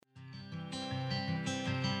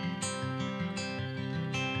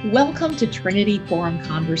Welcome to Trinity Forum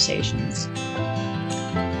Conversations.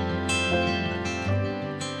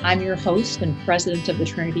 I'm your host and president of the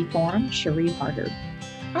Trinity Forum, Cherie Harder.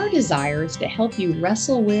 Our desire is to help you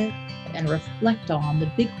wrestle with and reflect on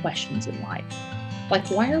the big questions in life, like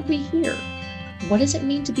why are we here? What does it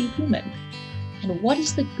mean to be human? And what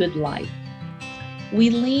is the good life? We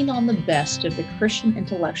lean on the best of the Christian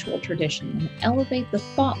intellectual tradition and elevate the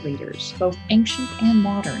thought leaders, both ancient and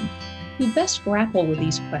modern, who best grapple with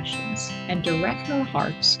these questions and direct our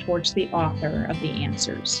hearts towards the author of the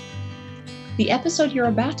answers. The episode you're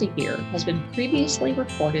about to hear has been previously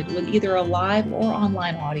recorded with either a live or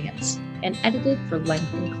online audience and edited for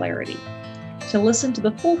length and clarity. To listen to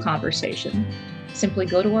the full conversation, simply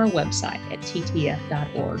go to our website at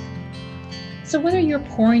ttf.org. So whether you're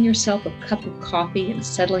pouring yourself a cup of coffee and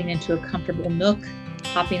settling into a comfortable nook,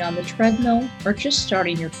 hopping on the treadmill, or just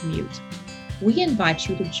starting your commute, we invite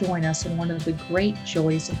you to join us in one of the great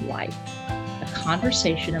joys of life, a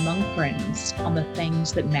conversation among friends on the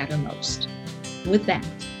things that matter most. With that,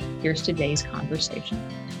 here's today's conversation.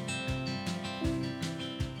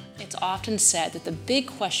 It's often said that the big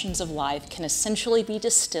questions of life can essentially be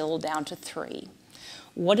distilled down to three.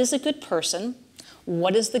 What is a good person?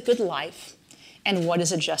 What is the good life? And what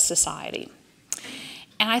is a just society?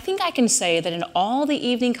 And I think I can say that in all the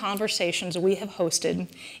evening conversations we have hosted,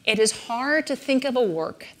 it is hard to think of a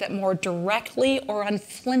work that more directly or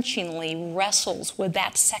unflinchingly wrestles with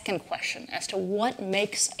that second question as to what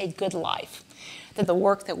makes a good life than the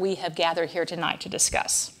work that we have gathered here tonight to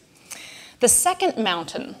discuss. The second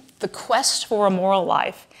mountain, the quest for a moral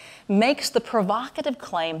life, makes the provocative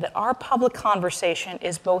claim that our public conversation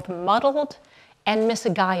is both muddled and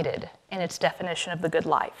misguided in its definition of the good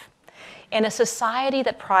life. In a society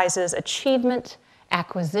that prizes achievement,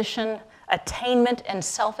 acquisition, attainment, and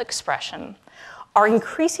self-expression, our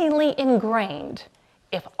increasingly ingrained,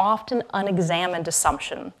 if often unexamined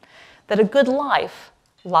assumption that a good life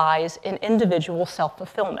lies in individual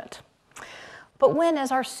self-fulfillment. But when,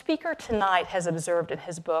 as our speaker tonight has observed in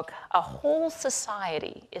his book, a whole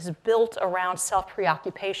society is built around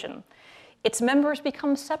self-preoccupation, its members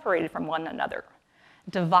become separated from one another,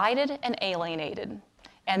 divided and alienated.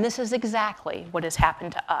 And this is exactly what has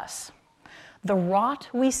happened to us. The rot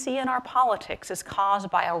we see in our politics is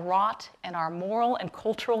caused by a rot in our moral and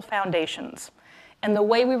cultural foundations, and the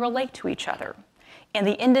way we relate to each other, and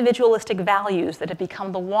the individualistic values that have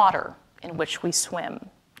become the water in which we swim,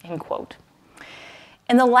 end quote.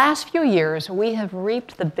 In the last few years, we have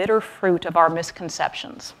reaped the bitter fruit of our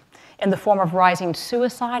misconceptions in the form of rising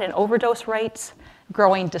suicide and overdose rates,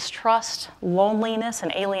 growing distrust, loneliness,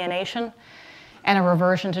 and alienation, and a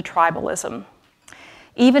reversion to tribalism.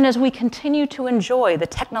 Even as we continue to enjoy the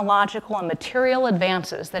technological and material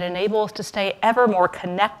advances that enable us to stay ever more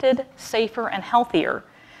connected, safer, and healthier,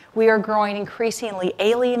 we are growing increasingly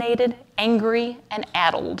alienated, angry, and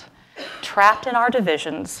addled, trapped in our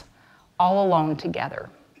divisions, all alone together.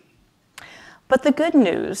 But the good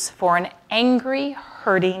news for an angry,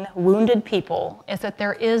 hurting, wounded people is that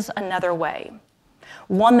there is another way,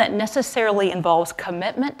 one that necessarily involves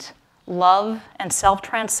commitment, love, and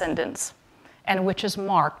self-transcendence, and which is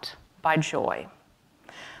marked by joy.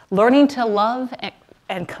 Learning to love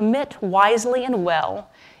and commit wisely and well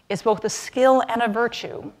is both a skill and a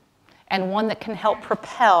virtue, and one that can help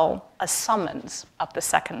propel a summons up the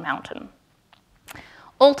second mountain.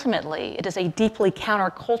 Ultimately, it is a deeply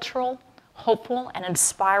countercultural, hopeful, and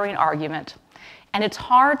inspiring argument, and it's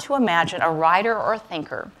hard to imagine a writer or a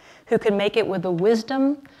thinker who can make it with the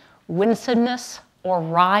wisdom, winsomeness, or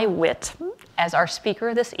wry wit, as our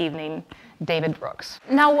speaker this evening, David Brooks.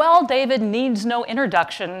 Now, while David needs no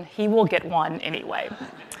introduction, he will get one anyway.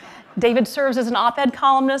 David serves as an op-ed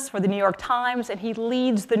columnist for the New York Times, and he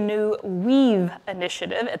leads the new WEAVE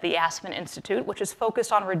initiative at the Aspen Institute, which is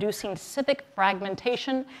focused on reducing civic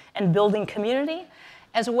fragmentation and building community,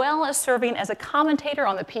 as well as serving as a commentator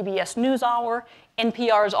on the PBS NewsHour,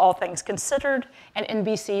 NPR's All Things Considered, and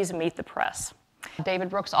NBC's Meet the Press. David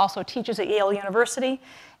Brooks also teaches at Yale University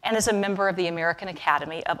and is a member of the American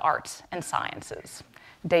Academy of Arts and Sciences.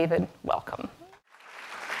 David, welcome.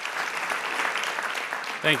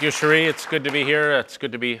 Thank you, Cherie. It's good to be here. It's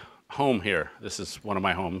good to be home here. This is one of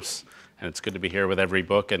my homes, and it's good to be here with every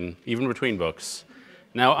book and even between books.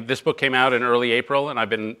 Now, this book came out in early April, and I've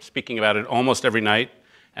been speaking about it almost every night,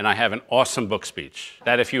 and I have an awesome book speech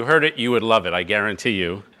that if you heard it, you would love it, I guarantee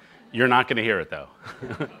you. You're not going to hear it, though.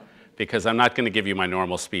 Because I'm not going to give you my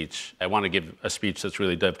normal speech. I want to give a speech that's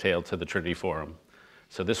really dovetailed to the Trinity Forum.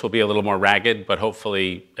 So this will be a little more ragged, but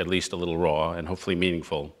hopefully at least a little raw and hopefully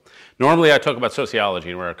meaningful. Normally I talk about sociology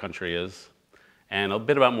and where our country is, and a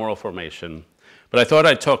bit about moral formation. But I thought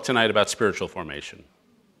I'd talk tonight about spiritual formation.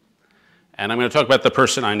 And I'm going to talk about the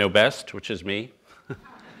person I know best, which is me.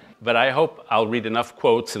 But I hope I'll read enough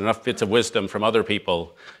quotes and enough bits of wisdom from other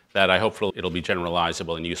people that I hope it'll be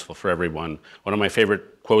generalizable and useful for everyone. One of my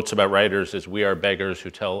favorite quotes about writers is, "We are beggars who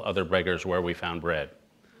tell other beggars where we found bread."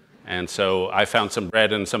 And so I found some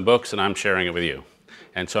bread in some books, and I'm sharing it with you.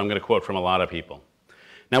 And so I'm going to quote from a lot of people.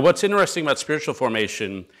 Now, what's interesting about spiritual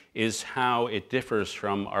formation is how it differs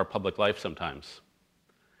from our public life sometimes.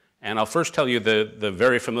 And I'll first tell you the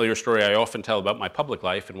very familiar story I often tell about my public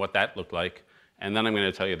life and what that looked like, and then I'm going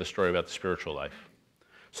to tell you the story about the spiritual life.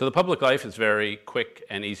 So the public life is very quick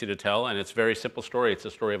and easy to tell, and it's a very simple story. It's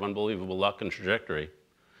a story of unbelievable luck and trajectory.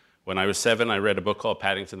 When I was 7, I read a book called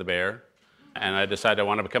Paddington the Bear, and I decided I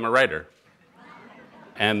wanted to become a writer.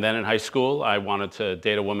 And then in high school, I wanted to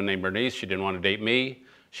date a woman named Bernice. She didn't want to date me.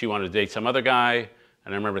 She wanted to date some other guy.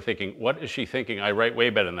 And I remember thinking, what is she thinking? I write way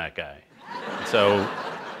better than that guy. So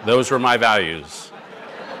those were my values.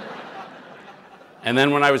 And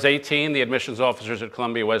then when I was 18, the admissions officers at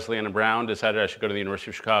Columbia, Wesleyan, and Brown decided I should go to the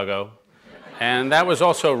University of Chicago. And that was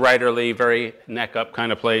also writerly, very neck-up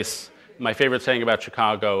kind of place. My favorite saying about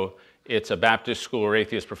Chicago, it's a Baptist school where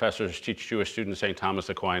atheist professors teach Jewish students St. Thomas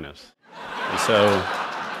Aquinas. And so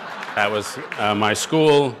that was my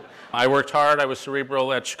school. I worked hard. I was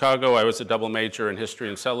cerebral at Chicago. I was a double major in history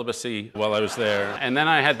and celibacy while I was there. And then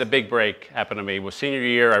I had the big break happen to me. It was senior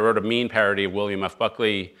year. I wrote a mean parody of William F.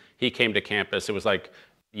 Buckley. He came to campus. It was like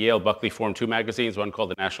Yale Buckley formed 2 magazines, one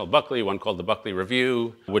called the National Buckley, one called the Buckley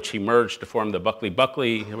Review, which he merged to form the Buckley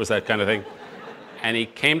Buckley. It was that kind of thing. And he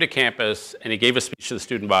came to campus, and he gave a speech to the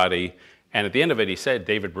student body. And at the end of it, he said,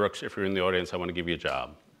 "David Brooks, if you're in the audience, I want to give you a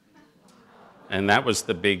job." And that was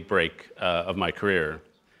the big break of my career.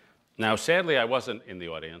 Now, sadly, I wasn't in the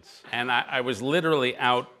audience. And I was literally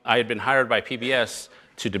out. I had been hired by PBS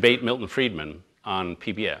to debate Milton Friedman on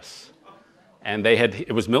PBS. And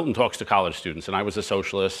it was Milton Talks to College Students, and I was a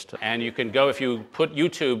socialist. And you can go, if you put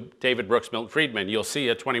YouTube David Brooks, Milton Friedman, you'll see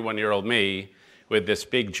a 21-year-old me with this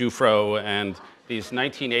big Jufro and these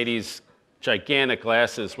 1980s gigantic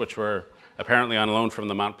glasses, which were apparently on loan from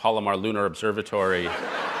the Mount Palomar Lunar Observatory.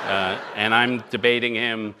 And I'm debating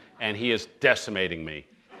him, and he is decimating me.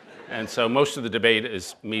 And so most of the debate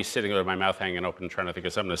is me sitting there with my mouth hanging open trying to think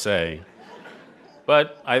of something to say.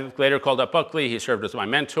 But I later called up Buckley. He served as my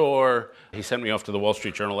mentor. He sent me off to the Wall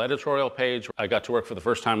Street Journal editorial page. I got to work for the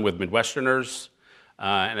first time with Midwesterners.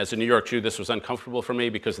 And as a New York Jew, this was uncomfortable for me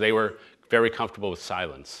because they were very comfortable with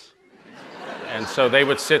silence. And so they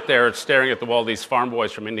would sit there staring at the wall, these farm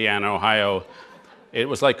boys from Indiana, Ohio. It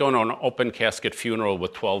was like going to an open casket funeral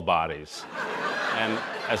with 12 bodies. And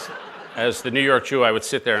as the New York Jew, I would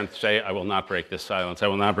sit there and say, "I will not break this silence. I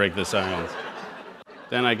will not break this silence."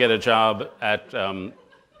 Then I get a job at the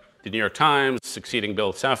New York Times, succeeding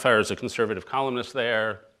Bill Sapphire as a conservative columnist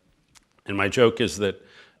there. And my joke is that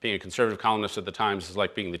being a conservative columnist at the Times is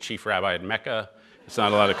like being the chief rabbi at Mecca. It's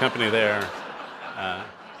not a lot of company there.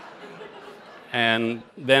 And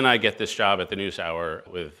then I get this job at the NewsHour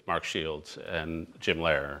with Mark Shields and Jim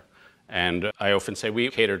Lehrer. And I often say we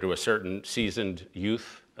cater to a certain seasoned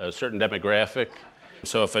youth, a certain demographic.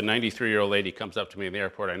 So if a 93-year-old lady comes up to me in the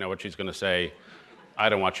airport, I know what she's going to say. "I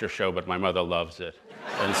don't watch your show, but my mother loves it."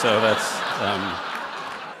 And so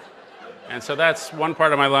that's one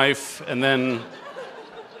part of my life. And then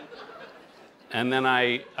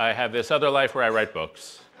I have this other life where I write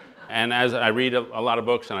books. And as I read a lot of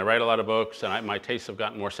books and I write a lot of books, and my tastes have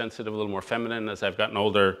gotten more sensitive, a little more feminine as I've gotten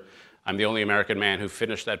older. I'm the only American man who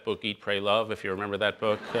finished that book, Eat, Pray, Love, if you remember that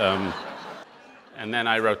book. And then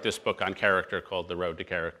I wrote this book on character called The Road to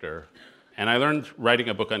Character. And I learned writing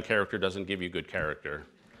a book on character doesn't give you good character.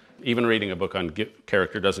 Even reading a book on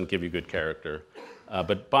character doesn't give you good character.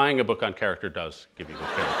 But buying a book on character does give you good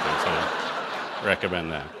character. So I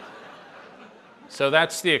recommend that. So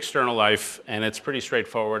that's the external life, and it's pretty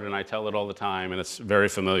straightforward, and I tell it all the time, and it's very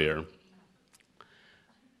familiar.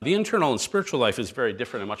 The internal and spiritual life is very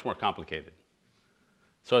different and much more complicated.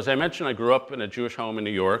 So as I mentioned, I grew up in a Jewish home in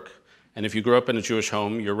New York, and if you grew up in a Jewish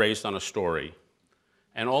home, you're raised on a story.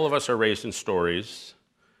 And all of us are raised in stories.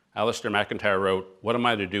 Alistair McIntyre wrote, "What am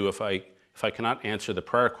I to do if I cannot answer the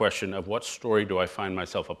prior question of what story do I find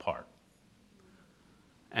myself a part?"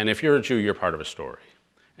 And if you're a Jew, you're part of a story.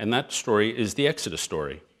 And that story is the Exodus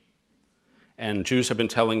story. And Jews have been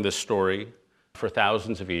telling this story for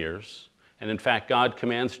thousands of years. And in fact, God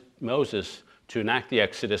commands Moses to enact the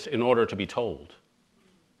Exodus in order to be told.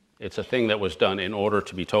 It's a thing that was done in order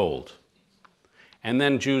to be told. And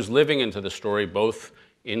then Jews living into the story, both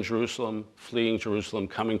in Jerusalem, fleeing Jerusalem,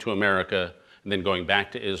 coming to America, and then going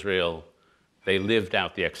back to Israel, They lived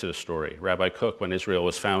out the Exodus story. Rabbi Kook, when Israel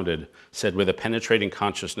was founded, said, with a penetrating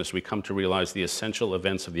consciousness, we come to realize the essential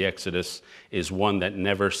events of the Exodus is one that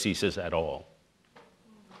never ceases at all.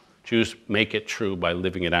 Jews make it true by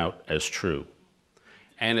living it out as true.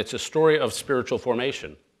 And it's a story of spiritual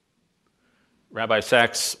formation. Rabbi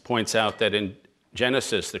Sachs points out that in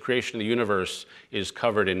Genesis, the creation of the universe is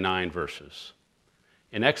covered in 9 verses.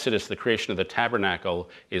 In Exodus, the creation of the tabernacle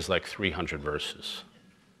is like 300 verses.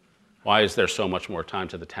 Why is there so much more time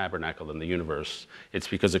to the tabernacle than the universe? It's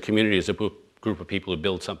because a community is a group of people who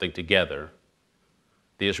build something together.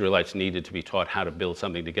 The Israelites needed to be taught how to build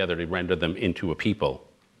something together to render them into a people.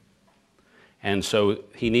 And so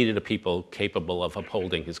he needed a people capable of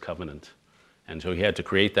upholding his covenant. And so he had to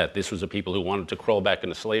create that. This was a people who wanted to crawl back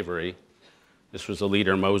into slavery. This was a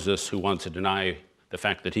leader, Moses, who wanted to deny the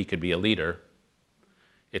fact that he could be a leader.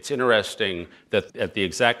 It's interesting that at the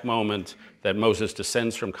exact moment that Moses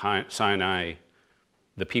descends from Sinai,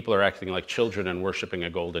 the people are acting like children and worshiping a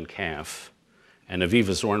golden calf. And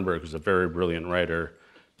Aviva Zornberg, who's a very brilliant writer,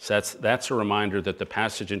 says that's a reminder that the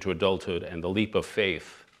passage into adulthood and the leap of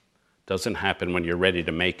faith doesn't happen when you're ready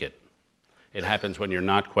to make it. It happens when you're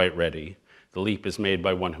not quite ready. The leap is made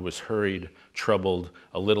by one who is hurried, troubled,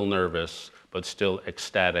 a little nervous, but still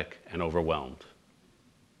ecstatic and overwhelmed.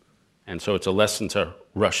 And so it's a lesson to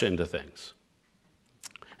rush into things.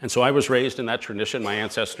 And so I was raised in that tradition. My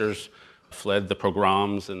ancestors fled the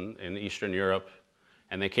pogroms in Eastern Europe,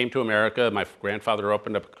 and they came to America. My grandfather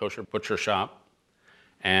opened up a kosher butcher shop,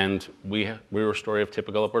 and we were a story of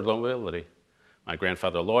typical upward mobility. My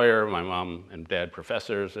grandfather a lawyer, my mom and dad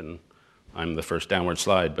professors, and I'm the first downward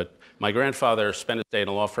slide. But my grandfather spent his day in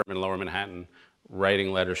a law firm in Lower Manhattan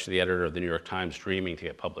writing letters to the editor of the New York Times, dreaming to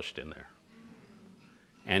get published in there.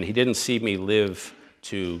 And he didn't see me live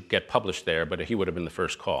to get published there, but he would have been the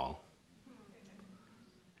first call.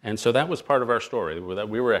 And so that was part of our story, that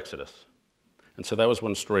we were Exodus. And so that was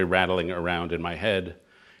one story rattling around in my head.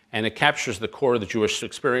 And it captures the core of the Jewish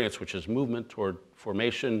experience, which is movement toward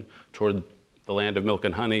formation, toward the land of milk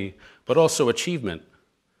and honey, but also achievement.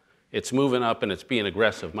 It's moving up and it's being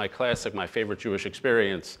aggressive. My favorite Jewish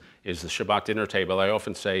experience is the Shabbat dinner table. I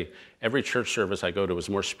often say every church service I go to is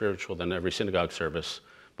more spiritual than every synagogue service,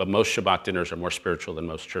 but most Shabbat dinners are more spiritual than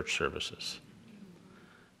most church services.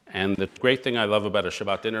 And the great thing I love about a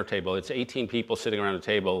Shabbat dinner table, it's 18 people sitting around a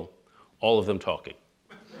table, all of them talking.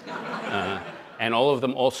 And all of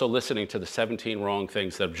them also listening to the 17 wrong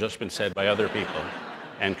things that have just been said by other people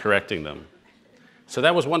and correcting them. So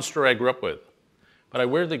that was one story I grew up with. But I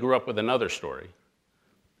weirdly grew up with another story,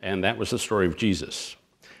 and that was the story of Jesus.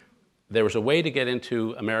 There was a way to get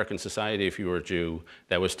into American society if you were a Jew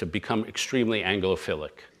that was to become extremely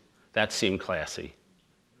Anglophilic. That seemed classy.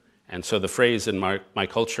 And so the phrase in my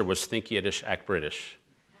culture was think Yiddish, act British.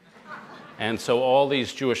 And so all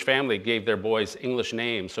these Jewish families gave their boys English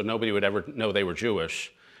names so nobody would ever know they were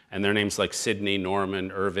Jewish. And their names like Sidney, Norman,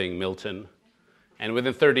 Irving, Milton. And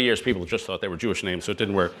within 30 years, people just thought they were Jewish names, so it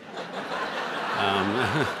didn't work.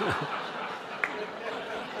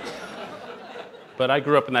 But I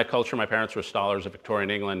grew up in that culture. My parents were scholars of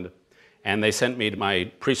Victorian England, and they sent me to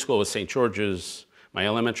my preschool was St. George's, my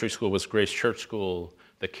elementary school was Grace Church School,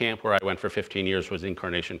 the camp where I went for 15 years was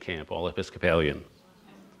Incarnation Camp, all Episcopalian.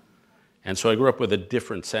 And so I grew up with a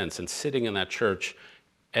different sense, and sitting in that church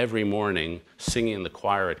every morning, singing in the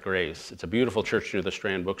choir at Grace. It's a beautiful church near the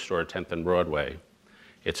Strand Bookstore at 10th and Broadway.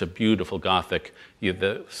 It's a beautiful Gothic,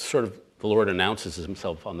 the Lord announces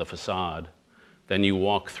himself on the facade. Then you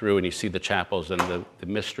walk through and you see the chapels and the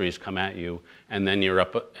mysteries come at you, and then you're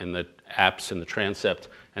up in the apse and the transept,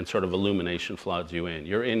 and sort of illumination floods you in.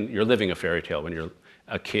 You're living a fairy tale when you're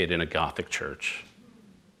a kid in a Gothic church.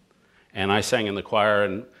 And I sang in the choir,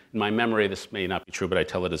 and in my memory, this may not be true, but I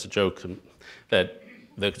tell it as a joke, that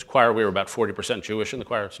the choir, we were about 40% Jewish in the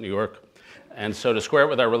choir, it's New York. And so to square it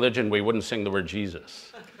with our religion, we wouldn't sing the word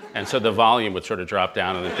Jesus. And so the volume would sort of drop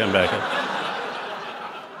down and then come back up.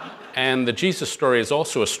 And the Jesus story is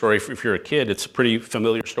also a story, if you're a kid, it's a pretty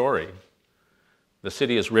familiar story. The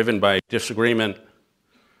city is riven by disagreement.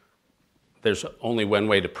 There's only one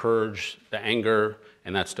way to purge the anger,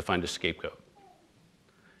 and that's to find a scapegoat.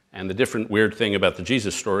 And the different weird thing about the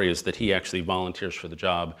Jesus story is that he actually volunteers for the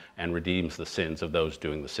job and redeems the sins of those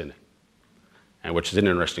doing the sinning. And which is an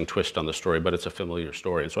interesting twist on the story, but it's a familiar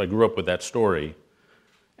story. And so I grew up with that story.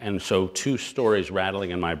 And so 2 stories rattling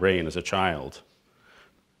in my brain as a child.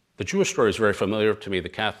 The Jewish story is very familiar to me. The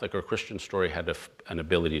Catholic or Christian story had an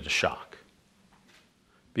ability to shock.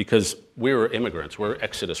 Because we were immigrants, we're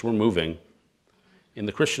Exodus, we're moving. In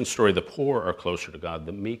the Christian story, the poor are closer to God,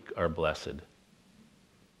 the meek are blessed.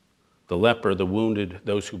 The leper, the wounded,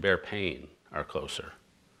 those who bear pain are closer.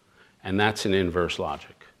 And that's an inverse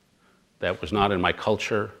logic. That was not in my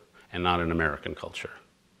culture and not in American culture.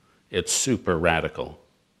 It's super radical.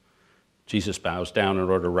 Jesus bows down in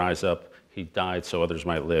order to rise up. He died so others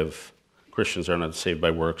might live. Christians are not saved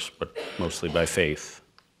by works, but mostly by faith.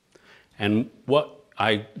 And what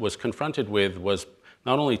I was confronted with was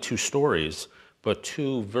not only two stories, but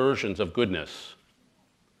two versions of goodness.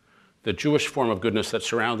 The Jewish form of goodness that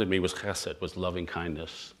surrounded me was chesed, was loving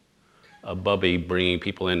kindness. A bubby bringing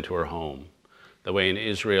people into her home. The way in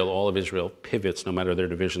Israel, all of Israel pivots no matter their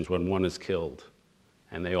divisions when one is killed.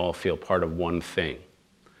 And they all feel part of one thing.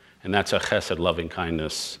 And that's a chesed, loving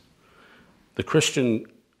kindness. The Christian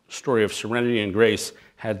story of serenity and grace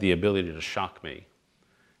had the ability to shock me.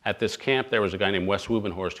 At this camp, there was a guy named Wes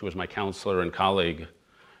Wubenhorst, who was my counselor and colleague,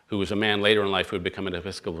 who was a man later in life who had become an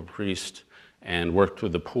Episcopal priest and worked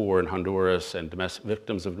with the poor in Honduras and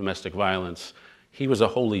victims of domestic violence. He was a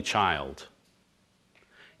holy child.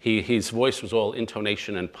 His voice was all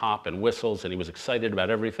intonation and pop and whistles, and he was excited about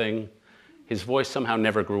everything. His voice somehow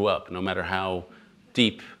never grew up, no matter how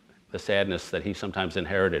deep the sadness that he sometimes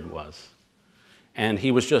inherited was. And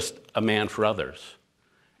he was just a man for others,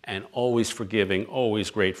 and always forgiving, always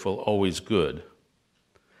grateful, always good.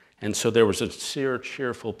 And so there was a sincere,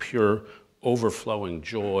 cheerful, pure, overflowing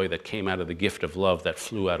joy that came out of the gift of love that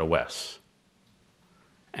flew out of Wes.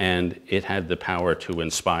 And it had the power to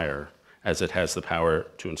inspire, as it has the power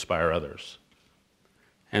to inspire others.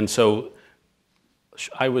 And so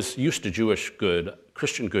I was used to Jewish good.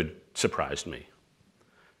 Christian good surprised me.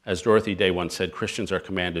 As Dorothy Day once said, Christians are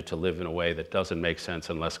commanded to live in a way that doesn't make sense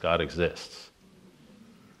unless God exists.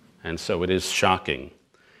 And so it is shocking.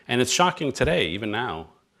 And it's shocking today, even now.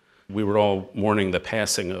 We were all mourning the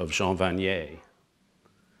passing of Jean Vanier.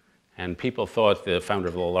 And people thought, the founder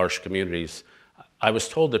of the L'Arche Communities, I was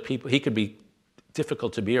told that he could be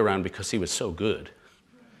difficult to be around because he was so good.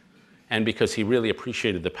 And because he really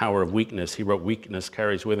appreciated the power of weakness. He wrote, "Weakness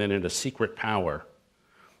carries within it a secret power.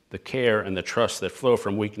 The care and the trust that flow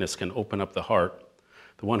from weakness can open up the heart.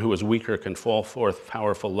 The one who is weaker can fall forth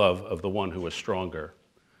powerful love of the one who is stronger."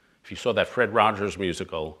 If you saw that Fred Rogers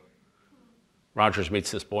musical, Rogers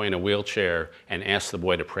meets this boy in a wheelchair and asks the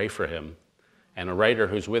boy to pray for him. And a writer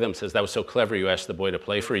who's with him says, "That was so clever you asked the boy to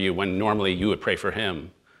pray for you when normally you would pray for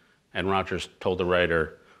him." And Rogers told the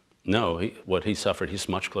writer, "No, what he suffered, he's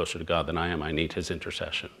much closer to God than I am. I need his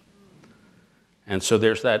intercession." And so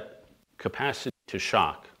there's that capacity to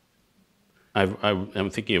shock. I'm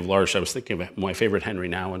thinking of L'Arche. I was thinking of my favorite Henry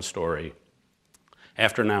Nouwen story.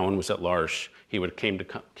 After Nouwen was at L'Arche, he came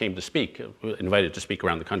to speak, invited to speak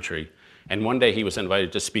around the country. And one day he was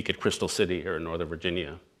invited to speak at Crystal City here in Northern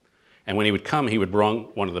Virginia. And when he would come, he would bring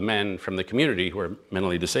one of the men from the community who are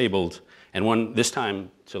mentally disabled. And this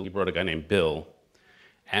time, so he brought a guy named Bill.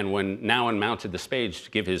 And when Nouwen mounted the stage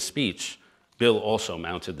to give his speech, Bill also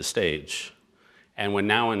mounted the stage. And when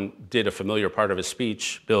Nouwen did a familiar part of his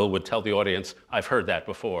speech, Bill would tell the audience, "I've heard that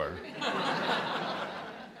before."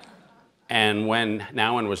 And when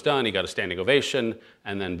Nouwen was done, he got a standing ovation,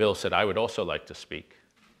 and then Bill said, "I would also like to speak."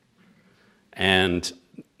 And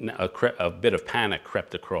a bit of panic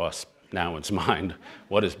crept across Nouwen's mind.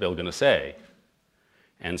 What is Bill going to say?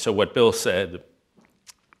 And so what Bill said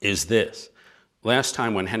is this. Last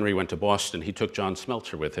time when Henry went to Boston, he took John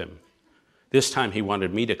Smeltzer with him. This time he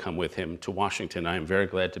wanted me to come with him to Washington. I am very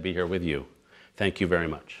glad to be here with you. Thank you very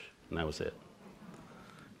much. And that was it.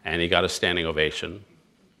 And he got a standing ovation.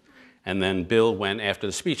 And then Bill went after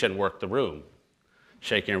the speech and worked the room,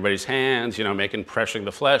 shaking everybody's hands, pressing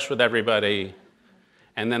the flesh with everybody.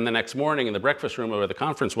 And then the next morning in the breakfast room where the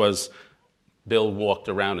conference was, Bill walked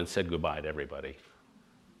around and said goodbye to everybody.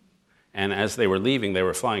 And as they were leaving, they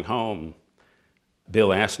were flying home,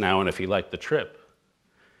 Bill asked Nouwen if he liked the trip.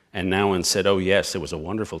 And Nouwen said, "Oh yes, it was a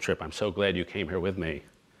wonderful trip. I'm so glad you came here with me."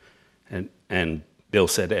 And Bill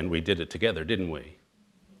said, "And we did it together, didn't we?"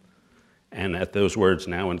 And at those words,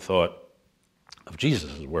 Nouwen thought of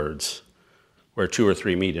Jesus' words, "Where two or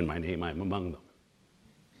three meet in my name, I'm among them."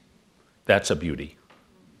 That's a beauty.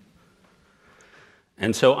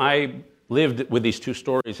 And so I lived with these two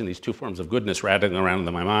stories and these two forms of goodness rattling around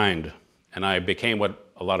in my mind. And I became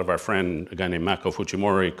what a lot of our friend, a guy named Mako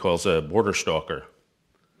Fujimori, calls a border stalker.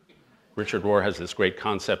 Richard Rohr has this great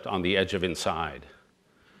concept on the edge of inside.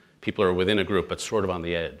 People are within a group, but sort of on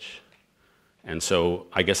the edge. And so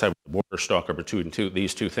I guess I was a border stalker between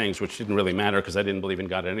these two things, which didn't really matter because I didn't believe in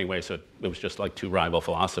God anyway, so it was just like two rival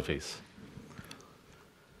philosophies.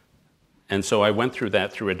 And so I went through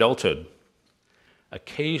that through adulthood.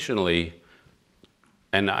 Occasionally,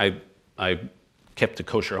 and I kept a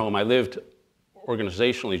kosher home. I lived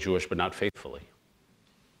organizationally Jewish, but not faithfully.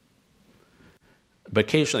 But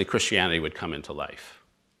occasionally Christianity would come into life.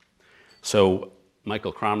 So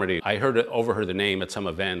Michael Cromartie, I overheard the name at some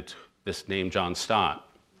event, this name John Stott.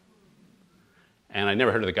 And I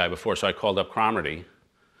never heard of the guy before, so I called up Cromartie,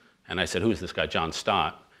 and I said, who's this guy, John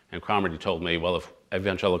Stott? And Cromartie told me, well, if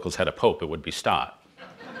evangelicals had a pope, it would be Stott.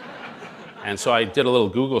 And so I did a little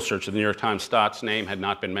Google search of the New York Times. Stott's name had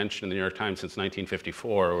not been mentioned in the New York Times since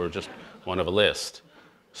 1954, or just one of a list.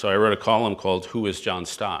 So I wrote a column called Who is John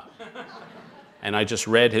Stott? And I just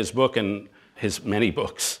read his book and his many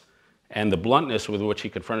books. And the bluntness with which he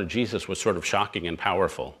confronted Jesus was sort of shocking and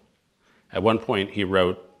powerful. At one point he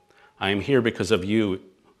wrote, I am here because of you,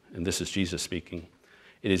 and this is Jesus speaking.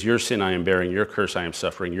 It is your sin I am bearing, your curse I am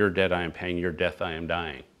suffering, your debt I am paying, your death I am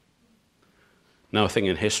dying. Nothing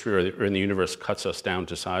in history or in the universe cuts us down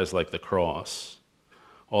to size like the cross.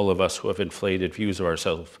 All of us who have inflated views of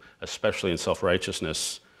ourselves, especially in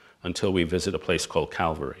self-righteousness, until we visit a place called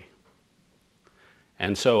Calvary.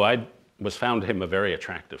 And so I found him a very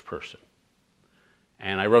attractive person.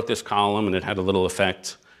 And I wrote this column, and it had a little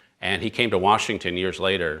effect. And he came to Washington years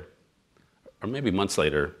later, or maybe months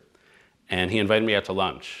later, and he invited me out to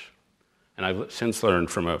lunch. And I've since learned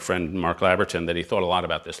from a friend, Mark Laberton, that he thought a lot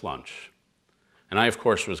about this lunch. And I, of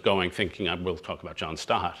course, was going thinking, I will talk about John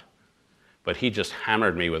Stott. But he just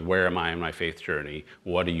hammered me with, where am I in my faith journey?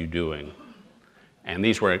 What are you doing? And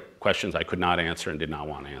these were questions I could not answer and did not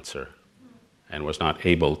want to answer and was not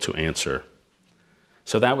able to answer.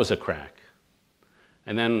 So that was a crack.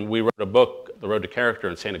 And then we wrote a book, The Road to Character,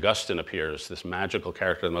 and St. Augustine appears, this magical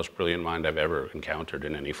character, the most brilliant mind I've ever encountered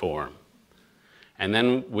in any form. And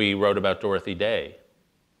then we wrote about Dorothy Day.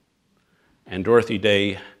 And Dorothy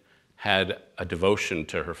Day had a devotion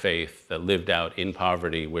to her faith that lived out in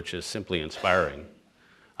poverty, which is simply inspiring.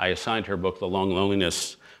 I assigned her book, The Long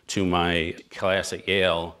Loneliness, to my class at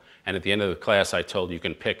Yale, and at the end of the class I told you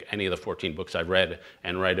can pick any of the 14 books I've read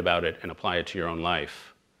and write about it and apply it to your own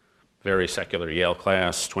life. Very secular Yale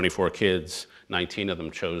class, 24 kids, 19 of them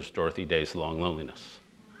chose Dorothy Day's Long Loneliness.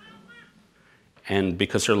 And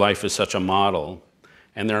because her life is such a model,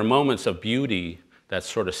 and there are moments of beauty that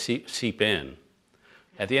sort of seep in.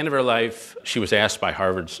 At the end of her life, she was asked by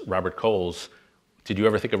Harvard's Robert Coles, did you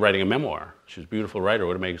ever think of writing a memoir? She was a beautiful writer,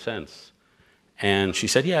 would it make sense? And she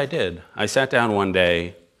said, yeah, I did. I sat down one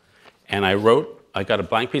day and I got a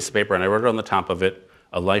blank piece of paper and I wrote on the top of it,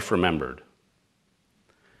 A Life Remembered.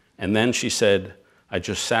 And then she said, I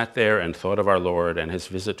just sat there and thought of our Lord and his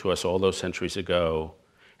visit to us all those centuries ago.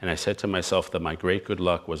 And I said to myself that my great good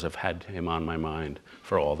luck was to have had him on my mind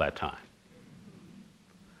for all that time.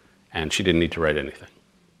 And she didn't need to write anything.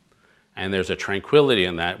 And there's a tranquility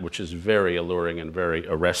in that which is very alluring and very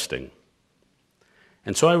arresting.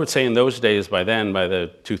 And so I would say in those days, by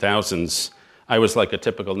the 2000s, I was like a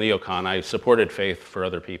typical neocon. I supported faith for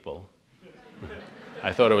other people.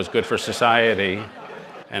 I thought it was good for society.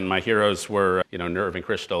 And my heroes were, Irving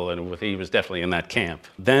Kristol, and he was definitely in that camp.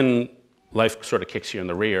 Then life sort of kicks you in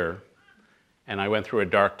the rear. And I went through a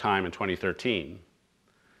dark time in 2013.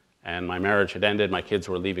 And my marriage had ended, my kids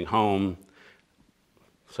were leaving home.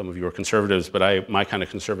 Some of you are conservatives, but my kind of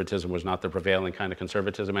conservatism was not the prevailing kind of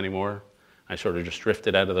conservatism anymore. I sort of just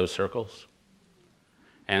drifted out of those circles.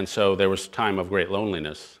 And so there was a time of great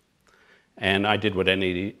loneliness. And I did what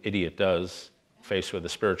any idiot does, faced with a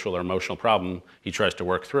spiritual or emotional problem, he tries to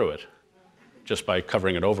work through it, just by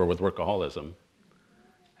covering it over with workaholism.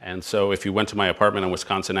 And so if you went to my apartment on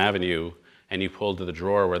Wisconsin Avenue and you pulled to the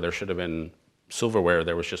drawer where there should have been silverware,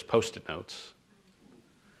 there was just Post-it notes.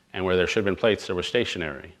 And where there should have been plates, there was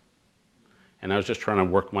stationery. And I was just trying to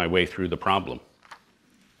work my way through the problem.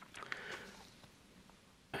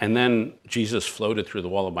 And then Jesus floated through the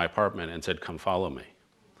wall of my apartment and said, come follow me.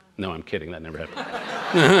 No, I'm kidding, that never happened.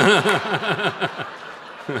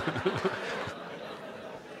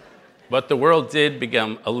 But the world did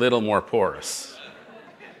become a little more porous.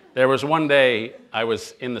 There was one day I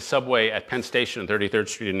was in the subway at Penn Station on 33rd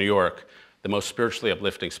Street in New York, the most spiritually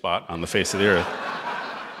uplifting spot on the face of the earth.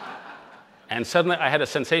 And suddenly I had a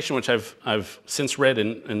sensation, which I've since read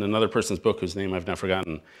in another person's book, whose name I've now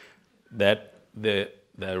forgotten, that the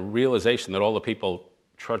realization that all the people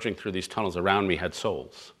trudging through these tunnels around me had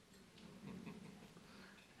souls.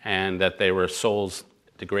 And that they were souls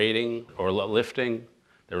degrading or lifting.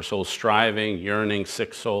 They were souls striving, yearning,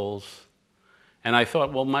 sick souls. And I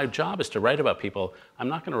thought, well, my job is to write about people. I'm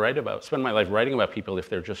not going to spend my life writing about people if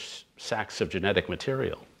they're just sacks of genetic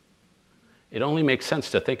material. It only makes sense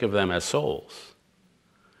to think of them as souls.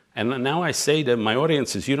 And now I say to my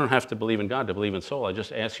audiences, you don't have to believe in God to believe in soul. I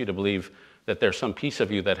just ask you to believe that there's some piece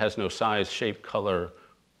of you that has no size, shape, color,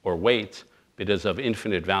 or weight, but is of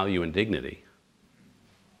infinite value and dignity.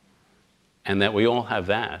 and that we all have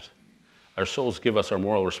that. Our souls give us our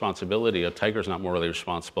moral responsibility. A tiger's not morally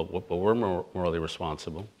responsible, but we're morally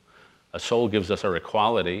responsible. A soul gives us our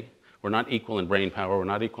equality. We're not equal in brain power, we're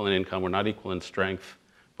not equal in income, we're not equal in strength,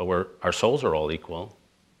 but our souls are all equal,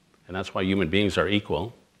 and that's why human beings are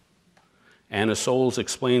equal. And the souls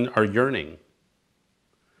explain our yearning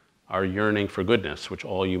for goodness, which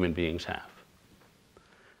all human beings have.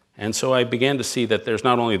 And so I began to see that there's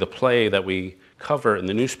not only the play that we cover in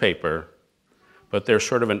the newspaper, but there's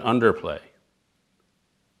sort of an underplay.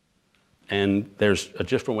 And there's a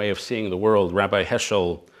different way of seeing the world. Rabbi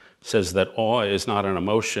Heschel says that awe is not an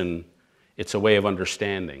emotion, it's a way of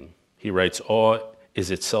understanding. He writes, awe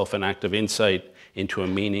is itself an act of insight into a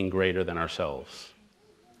meaning greater than ourselves.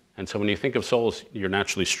 And so when you think of souls, you're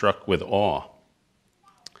naturally struck with awe.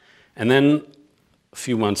 And then a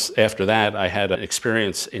few months after that, I had an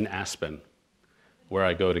experience in Aspen, where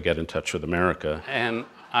I go to get in touch with America. And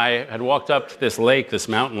I had walked up to this lake, this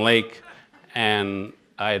mountain lake, and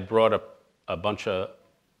I had brought a bunch of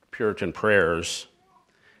Puritan prayers.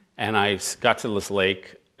 And I got to this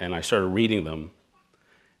lake, and I started reading them.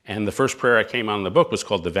 And the first prayer I came on in the book was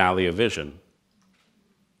called The Valley of Vision.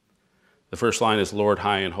 The first line is, Lord,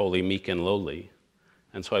 high and holy, meek and lowly.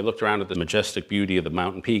 And so I looked around at the majestic beauty of the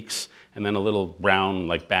mountain peaks, and then a little brown,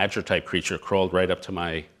 like badger-type creature crawled right up to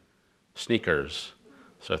my sneakers.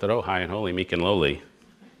 So I thought, oh, high and holy, meek and lowly.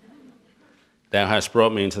 Thou hast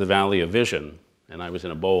brought me into the valley of vision, and I was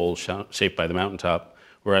in a bowl shaped by the mountaintop,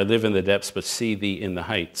 where I live in the depths but see thee in the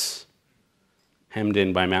heights. Hemmed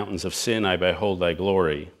in by mountains of sin, I behold thy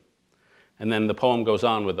glory. And then the poem goes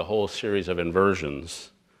on with the whole series of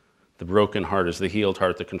inversions. The broken heart is the healed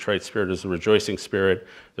heart, the contrite spirit is the rejoicing spirit,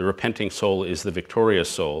 the repenting soul is the victorious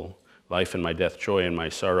soul, life in my death, joy in my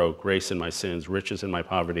sorrow, grace in my sins, riches in my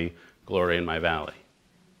poverty, glory in my valley.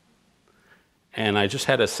 And I just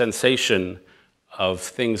had a sensation of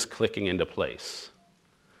things clicking into place,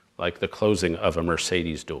 like the closing of a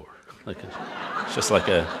Mercedes door. It's just like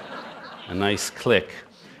a nice click.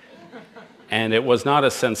 And it was not a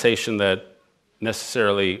sensation that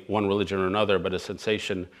necessarily one religion or another, but a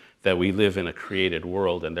sensation that we live in a created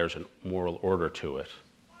world and there's a moral order to it.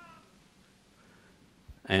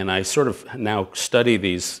 And I sort of now study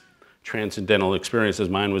these transcendental experiences.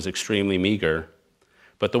 Mine was extremely meager,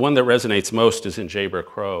 but the one that resonates most is in Jayber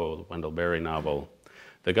Crow, the Wendell Berry novel.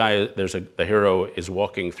 The hero is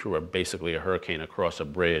walking through basically a hurricane across a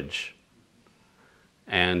bridge,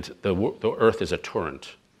 and the earth is a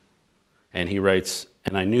torrent. And he writes,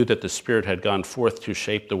 and I knew that the Spirit had gone forth to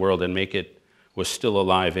shape the world and make it was still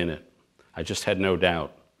alive in it. I just had no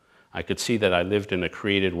doubt. I could see that I lived in a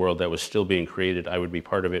created world that was still being created. I would be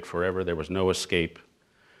part of it forever. There was no escape.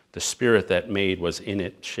 The Spirit that made was in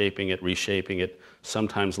it, shaping it, reshaping it,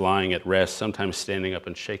 sometimes lying at rest, sometimes standing up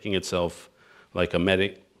and shaking itself like a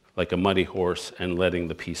muddy horse and letting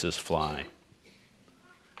the pieces fly.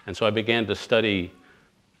 And so I began to study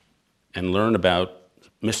and learn about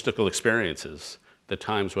mystical experiences, the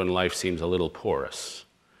times when life seems a little porous.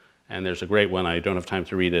 And there's a great one, I don't have time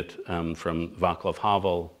to read it, from Václav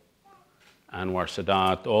Havel, Anwar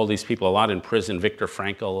Sadat, all these people, a lot in prison, Viktor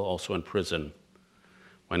Frankl also in prison,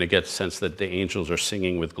 when it gets a sense that the angels are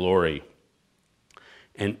singing with glory.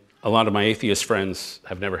 And a lot of my atheist friends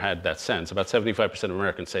have never had that sense. About 75% of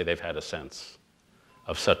Americans say they've had a sense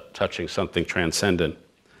of touching something transcendent.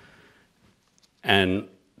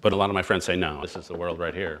 But a lot of my friends say, no, this is the world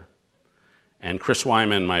right here. And Chris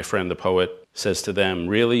Wyman, my friend, the poet, says to them,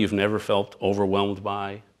 really, you've never felt overwhelmed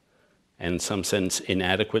by, and in some sense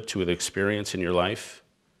inadequate to the experience in your life?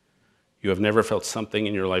 You have never felt something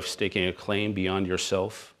in your life staking a claim beyond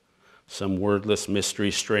yourself, some wordless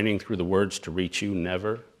mystery straining through the words to reach you?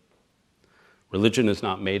 Never? Religion is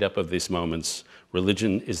not made up of these moments.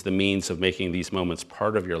 Religion is the means of making these moments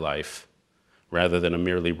part of your life, rather than a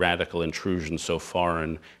merely radical intrusion so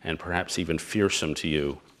foreign and perhaps even fearsome to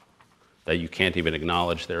you that you can't even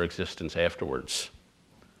acknowledge their existence afterwards.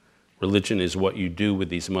 Religion is what you do with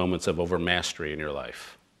these moments of overmastery in your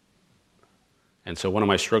life. And so one of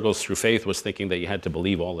my struggles through faith was thinking that you had to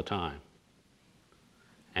believe all the time.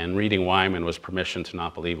 And reading Wyman was permission to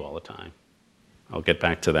not believe all the time. I'll get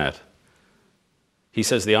back to that. He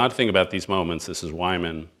says the odd thing about these moments, this is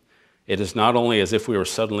Wyman, it is not only as if we were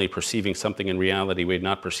suddenly perceiving something in reality we had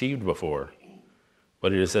not perceived before,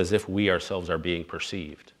 but it is as if we ourselves are being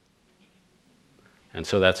perceived. And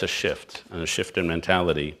so that's a shift in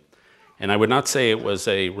mentality. And I would not say it was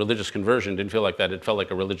a religious conversion, didn't feel like that, it felt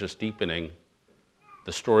like a religious deepening.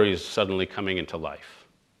 The stories suddenly coming into life,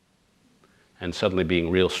 and suddenly being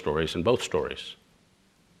real stories, and both stories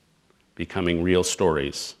becoming real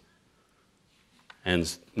stories.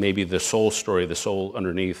 And maybe the soul story, the soul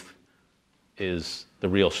underneath, is the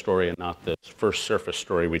real story and not the first surface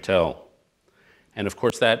story we tell. And of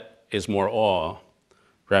course, that is more awe.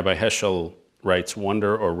 Rabbi Heschel writes,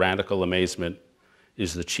 wonder or radical amazement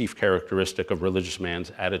is the chief characteristic of religious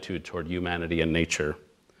man's attitude toward humanity and nature.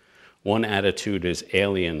 One attitude is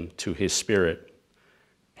alien to his spirit,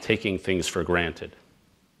 taking things for granted.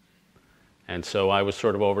 And so I was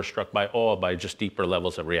sort of overstruck by awe, by just deeper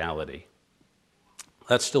levels of reality.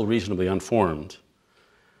 That's still reasonably unformed.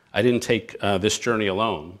 I didn't take this journey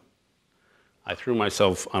alone. I threw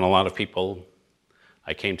myself on a lot of people.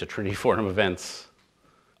 I came to Trinity Forum events.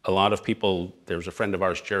 A lot of people, there was a friend of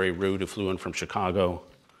ours, Jerry Rood, who flew in from Chicago.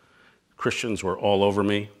 Christians were all over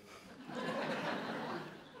me.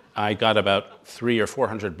 I got about 300 or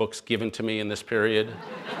 400 books given to me in this period.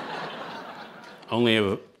 Only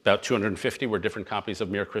about 250 were different copies of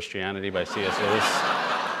Mere Christianity by C.S. Lewis.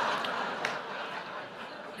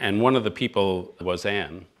 And one of the people was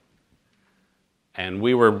Anne. And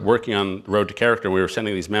we were working on Road to Character. We were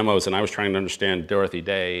sending these memos, and I was trying to understand Dorothy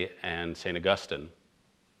Day and St. Augustine.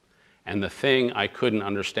 And the thing I couldn't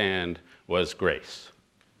understand was grace.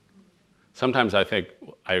 Sometimes I think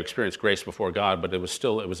I experienced grace before God, but it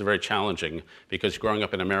was very challenging because growing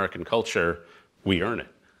up in American culture, we earn it.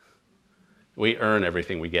 We earn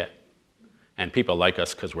everything we get. And people like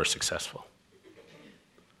us because we're successful.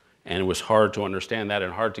 And it was hard to understand that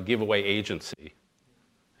and hard to give away agency,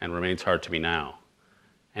 and remains hard to me now.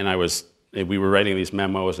 And we were writing these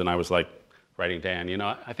memos, and I was like writing Dan,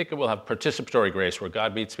 I think it will have participatory grace where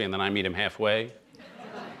God meets me and then I meet him halfway,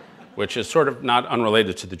 which is sort of not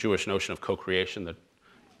unrelated to the Jewish notion of co-creation, that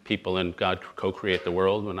people and God co-create the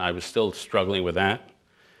world, when I was still struggling with that.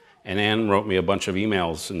 And Anne wrote me a bunch of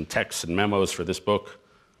emails and texts and memos for this book,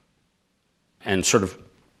 and sort of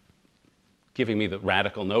giving me the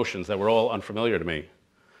radical notions that were all unfamiliar to me.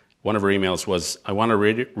 One of her emails was, I want to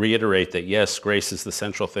reiterate that yes, grace is the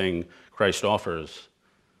central thing Christ offers,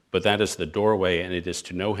 but that is the doorway, and it is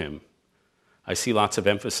to know him. I see lots of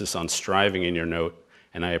emphasis on striving in your note,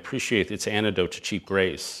 and I appreciate its antidote to cheap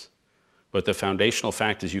grace. But the foundational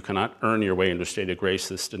fact is you cannot earn your way into a state of grace.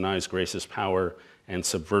 This denies grace's power and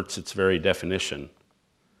subverts its very definition.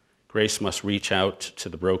 Grace must reach out to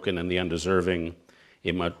the broken and the undeserving.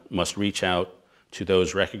 It must reach out to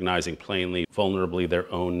those recognizing plainly, vulnerably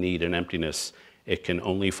their own need and emptiness. It can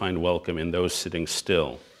only find welcome in those sitting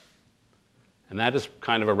still. And that is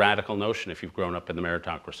kind of a radical notion if you've grown up in the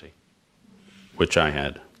meritocracy, which I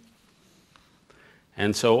had.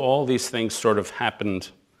 And so all these things sort of happened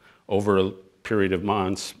over a period of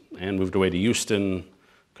months. Anne moved away to Houston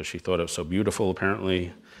because she thought it was so beautiful,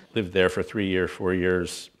 apparently. Lived there for 3 years, 4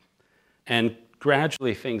 years. And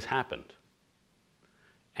gradually things happened.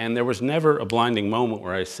 And there was never a blinding moment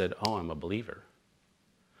where I said, oh, I'm a believer.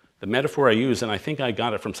 The metaphor I use, and I think I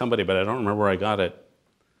got it from somebody, but I don't remember where I got it,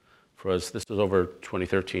 this was over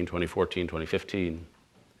 2013, 2014, 2015,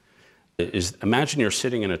 is imagine you're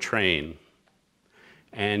sitting in a train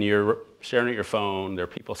and you're staring at your phone, there are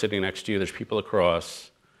people sitting next to you, there's people across,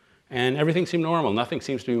 and everything seems normal, nothing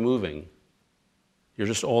seems to be moving. You're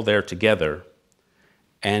just all there together.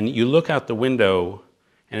 And you look out the window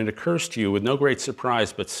and it occurs to you with no great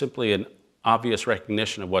surprise, but simply an obvious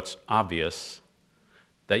recognition of what's obvious,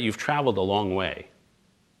 that you've traveled a long way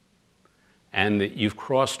and that you've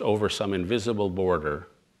crossed over some invisible border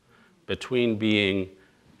between being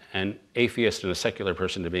an atheist and a secular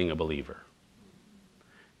person to being a believer.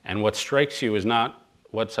 And what strikes you is not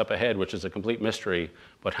what's up ahead, which is a complete mystery,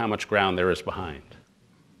 but how much ground there is behind.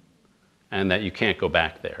 And that you can't go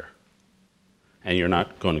back there. And you're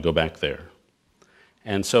not going to go back there.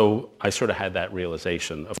 And so I sort of had that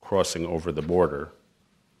realization of crossing over the border.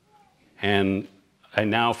 And I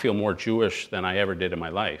now feel more Jewish than I ever did in my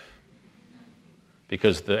life,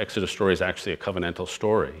 because the Exodus story is actually a covenantal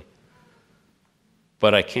story.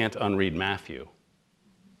 But I can't unread Matthew.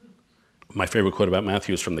 My favorite quote about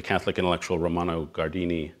Matthew is from the Catholic intellectual Romano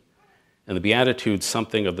Guardini. In the Beatitudes,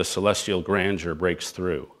 something of the celestial grandeur breaks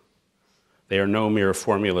through. They are no mere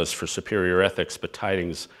formulas for superior ethics, but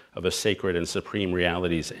tidings of a sacred and supreme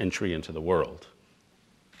reality's entry into the world.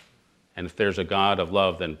 And if there's a God of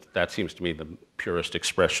love, then that seems to me the purest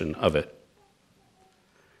expression of it.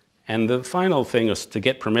 And the final thing is to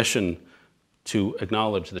get permission to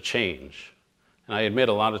acknowledge the change. And I admit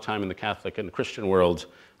a lot of time in the Catholic and Christian world,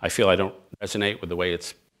 I feel I don't resonate with the way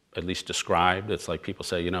it's at least described. It's like people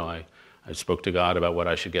say, I spoke to God about what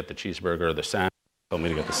I should get, the cheeseburger or the salmon. He told me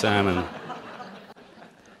to get the salmon.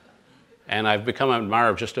 And I've become an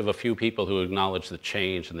admirer just of a few people who acknowledge the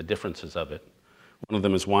change and the differences of it. One of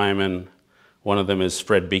them is Wyman. One of them is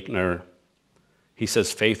Fred Buechner. He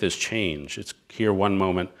says faith is change. It's here one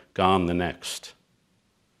moment, gone the next.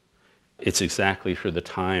 It's exactly through the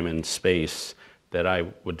time and space that I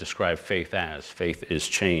would describe faith as. Faith is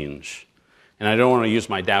change. And I don't want to use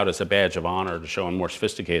my doubt as a badge of honor to show I'm more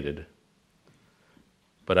sophisticated.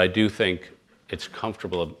 But I do think it's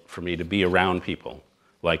comfortable for me to be around people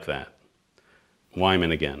like that.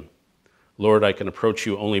 Wyman again. Lord, I can approach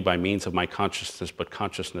you only by means of my consciousness, but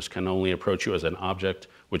consciousness can only approach you as an object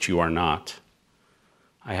which you are not.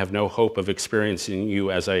 I have no hope of experiencing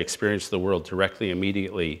you as I experience the world directly,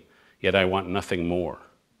 immediately, yet I want nothing more.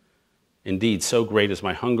 Indeed, so great is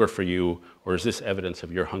my hunger for you, or is this evidence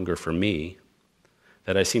of your hunger for me,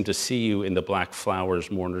 that I seem to see you in the black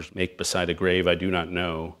flowers mourners make beside a grave I do not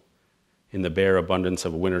know, in the bare abundance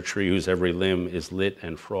of a winter tree whose every limb is lit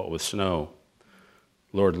and fraught with snow.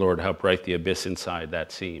 Lord, Lord, how bright the abyss inside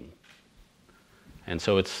that seam. And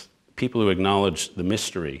so it's people who acknowledge the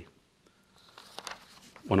mystery.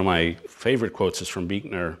 One of my favorite quotes is from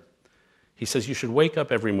Buechner. He says, you should wake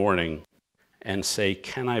up every morning and say,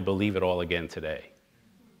 can I believe it all again today?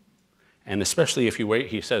 And especially if you wait,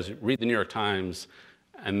 he says, read the New York Times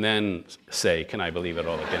and then say, can I believe it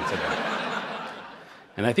all again today?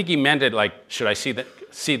 And I think he meant it like, should I see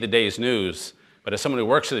the day's news? But as someone who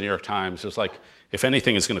works at the New York Times, it's like, if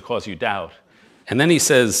anything is going to cause you doubt. And then he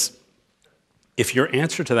says, if your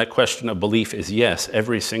answer to that question of belief is yes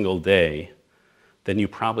every single day, then you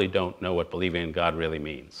probably don't know what believing in God really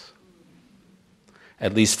means.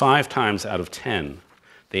 At least 5 times out of 10,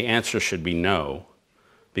 the answer should be no,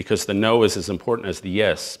 because the no is as important as the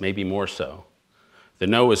yes, maybe more so. The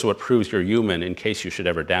no is what proves you're human in case you should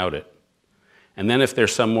ever doubt it. And then if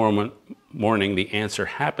there's some morning the answer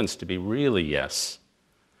happens to be really yes,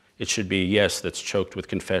 it should be a yes that's choked with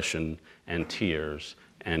confession and tears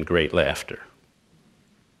and great laughter.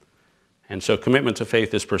 And so commitment to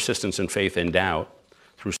faith is persistence in faith and doubt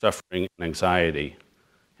through suffering and anxiety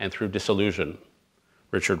and through disillusion.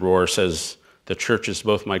 Richard Rohr says, the church is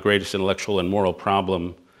both my greatest intellectual and moral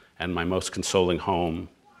problem and my most consoling home.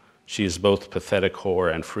 She is both pathetic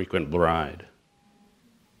whore and frequent bride.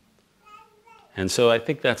 And so I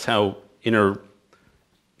think that's how inner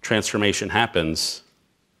transformation happens.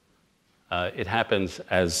 It happens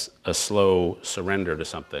as a slow surrender to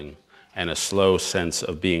something and a slow sense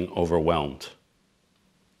of being overwhelmed,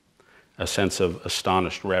 a sense of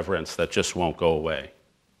astonished reverence that just won't go away.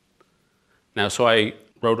 Now, so I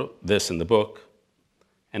wrote this in the book,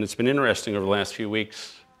 and it's been interesting over the last few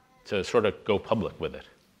weeks to sort of go public with it.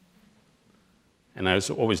 And I was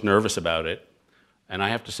always nervous about it. And I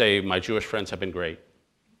have to say, my Jewish friends have been great.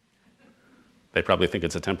 They probably think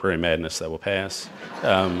it's a temporary madness that will pass.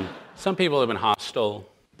 Some people have been hostile,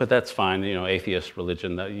 but that's fine. You know, atheist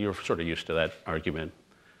religion, you're sort of used to that argument.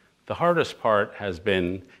 The hardest part has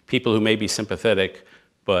been people who may be sympathetic,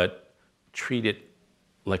 but treat it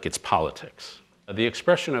like it's politics. The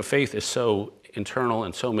expression of faith is so internal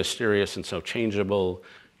and so mysterious and so changeable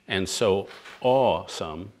and so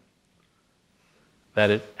awesome that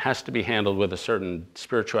it has to be handled with a certain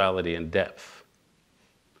spirituality and depth.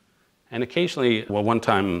 And occasionally, well, one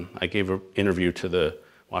time I gave an interview to the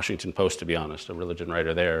Washington Post, to be honest, a religion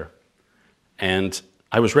writer there, and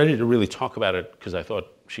I was ready to really talk about it because I thought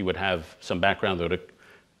she would have some background that would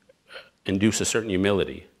induce a certain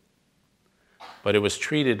humility. But it was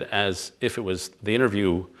treated as if it was, the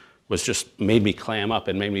interview was just made me clam up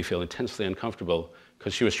and made me feel intensely uncomfortable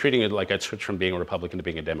because she was treating it like I'd switched from being a Republican to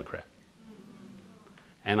being a Democrat.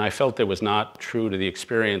 And I felt it was not true to the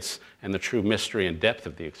experience and the true mystery and depth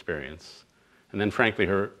of the experience. And then frankly,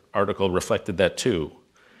 her article reflected that too.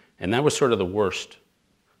 And that was sort of the worst.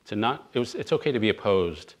 It's okay to be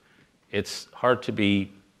opposed. It's hard to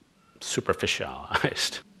be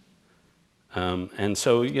superficialized. And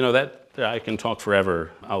so, you know, that I can talk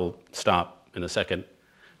forever. I'll stop in a second,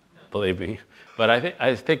 believe me. But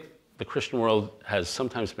I think the Christian world has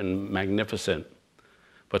sometimes been magnificent,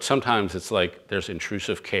 but sometimes it's like there's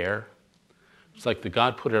intrusive care. It's like the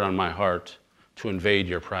God put it on my heart to invade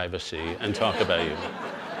your privacy and talk about you.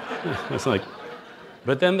 It's like,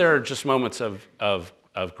 but then there are just moments of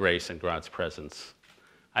grace and God's presence.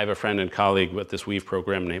 I have a friend and colleague with this Weave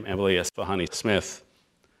program named Emily Esfahani Smith,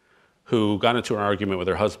 who got into an argument with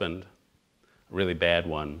her husband, a really bad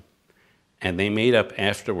one, and they made up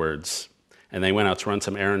afterwards, and they went out to run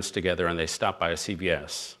some errands together, and they stopped by a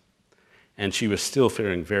CVS. And she was still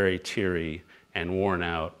feeling very teary and worn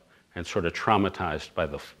out and sort of traumatized by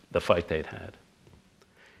the fight they'd had.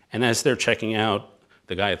 And as they're checking out,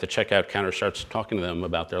 the guy at the checkout counter starts talking to them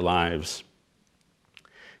about their lives.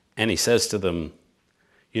 And he says to them,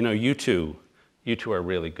 you know, you two are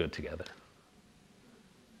really good together.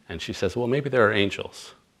 And she says, well, maybe there are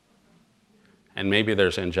angels. And maybe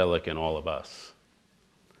there's angelic in all of us.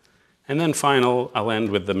 And then I'll end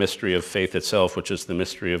with the mystery of faith itself, which is the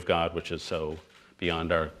mystery of God, which is so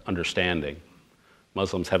beyond our understanding.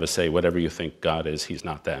 Muslims have a say, whatever you think God is, he's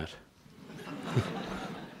not that.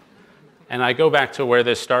 And I go back to where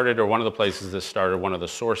this started, or one of the places this started, one of the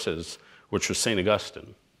sources, which was St.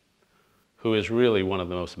 Augustine, who is really one of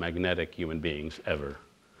the most magnetic human beings ever.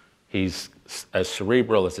 He's as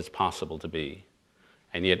cerebral as it's possible to be.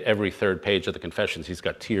 And yet every third page of the Confessions, he's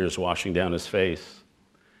got tears washing down his face.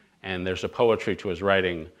 And there's a poetry to his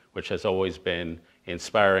writing which has always been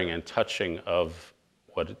inspiring and touching of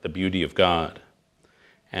the beauty of God.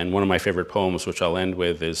 And one of my favorite poems, which I'll end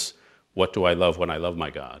with, is "What do I love when I love my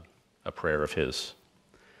God?" a prayer of his.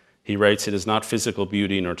 He writes, "It is not physical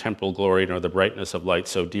beauty, nor temporal glory, nor the brightness of light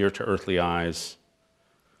so dear to earthly eyes,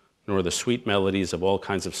 nor the sweet melodies of all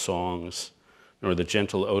kinds of songs, nor the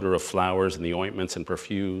gentle odor of flowers and the ointments and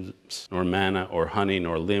perfumes, nor manna or honey,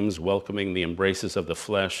 nor limbs welcoming the embraces of the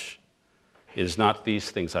flesh. It is not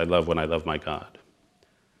these things I love when I love my God.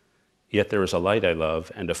 Yet there is a light I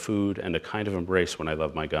love, and a food and a kind of embrace when I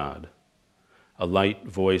love my God. A light,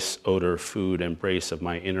 voice, odor, food, embrace of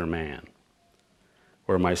my inner man,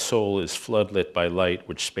 where my soul is floodlit by light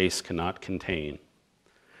which space cannot contain,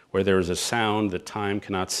 where there is a sound that time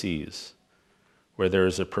cannot seize, where there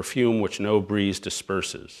is a perfume which no breeze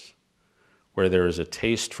disperses, where there is a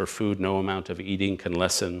taste for food no amount of eating can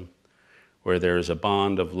lessen, where there is a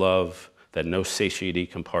bond of love that no satiety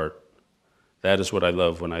can part. That is what I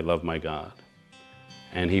love when I love my God."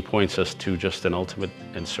 And he points us to just an ultimate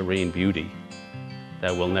and serene beauty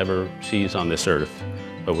that we'll never seize on this earth,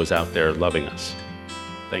 but was out there loving us.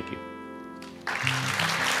 Thank you.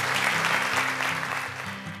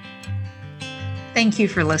 Thank you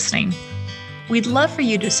for listening. We'd love for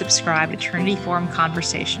you to subscribe to Trinity Forum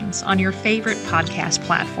Conversations on your favorite podcast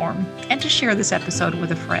platform and to share this episode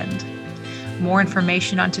with a friend. More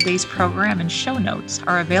information on today's program and show notes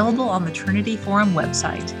are available on the Trinity Forum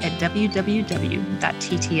website at www.ttf.org.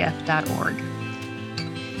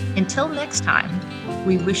 Until next time,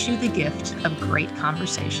 we wish you the gift of great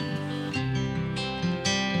conversation.